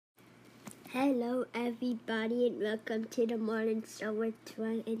Hello everybody and welcome to the Morning Show with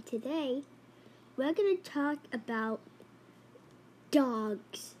Trent, and today we're going to talk about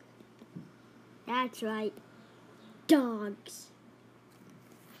dogs. That's right, dogs.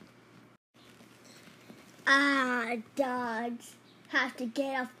 Dogs have to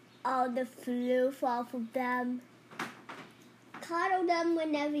get off all the fluff off of them. Cuddle them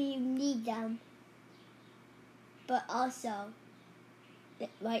whenever you need them. But also,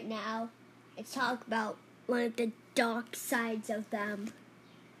 right now, let's talk about one of the dark sides of them.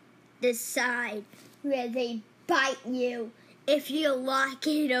 The side where they bite you if you're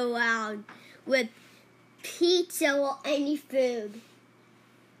walking around with pizza or any food.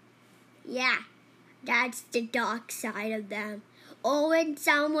 Yeah, that's the dark side of them. Or when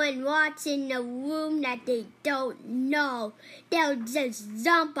someone walks in a room that they don't know, they'll just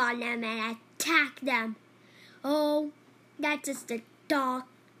jump on them and attack them. Oh, that's just the dark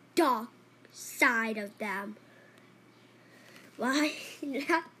side of them. Why?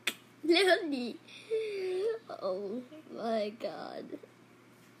 Not really. Oh my God.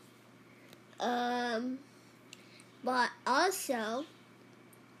 But also,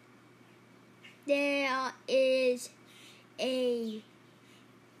 there is I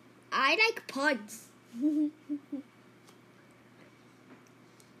like pugs.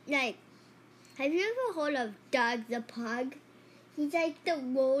 Like, have you ever heard of Doug the Pug? He's like the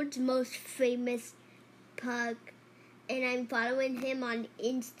world's most famous pug, and I'm following him on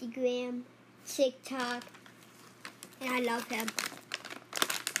Instagram, TikTok, and I love him.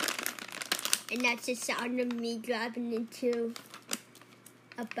 And that's the sound of me grabbing into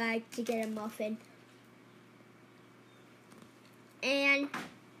a bag to get a muffin. And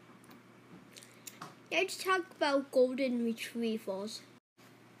let's talk about golden retrievers.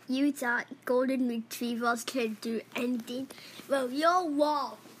 You thought golden retrievers could do anything? Well, you're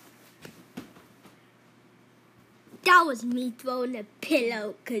wrong. That was me throwing a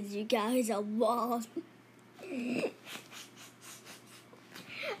pillow because you guys are wrong.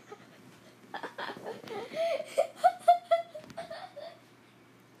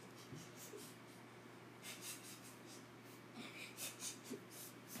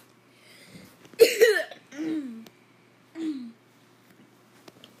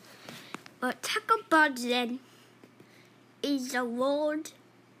 But Taco Bell is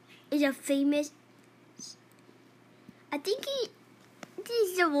a famous. I think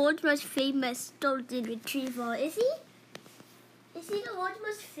he's the world's most famous golden retriever. Is he? Is he the world's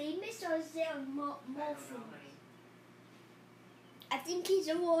most famous, or is there more famous? I think he's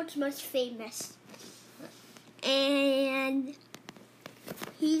the world's most famous, and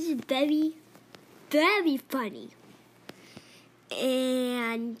he's very, very funny,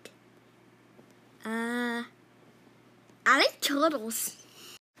 and I like turtles.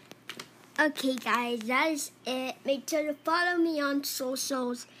 Okay, guys, that is it. Make sure to follow me on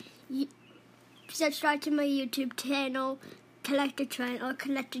socials. Subscribe to my YouTube channel, Collector Trent or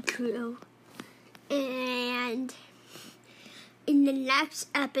Collector Crew. And in the next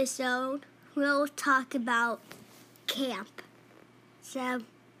episode, we'll talk about camp. So,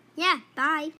 yeah, bye.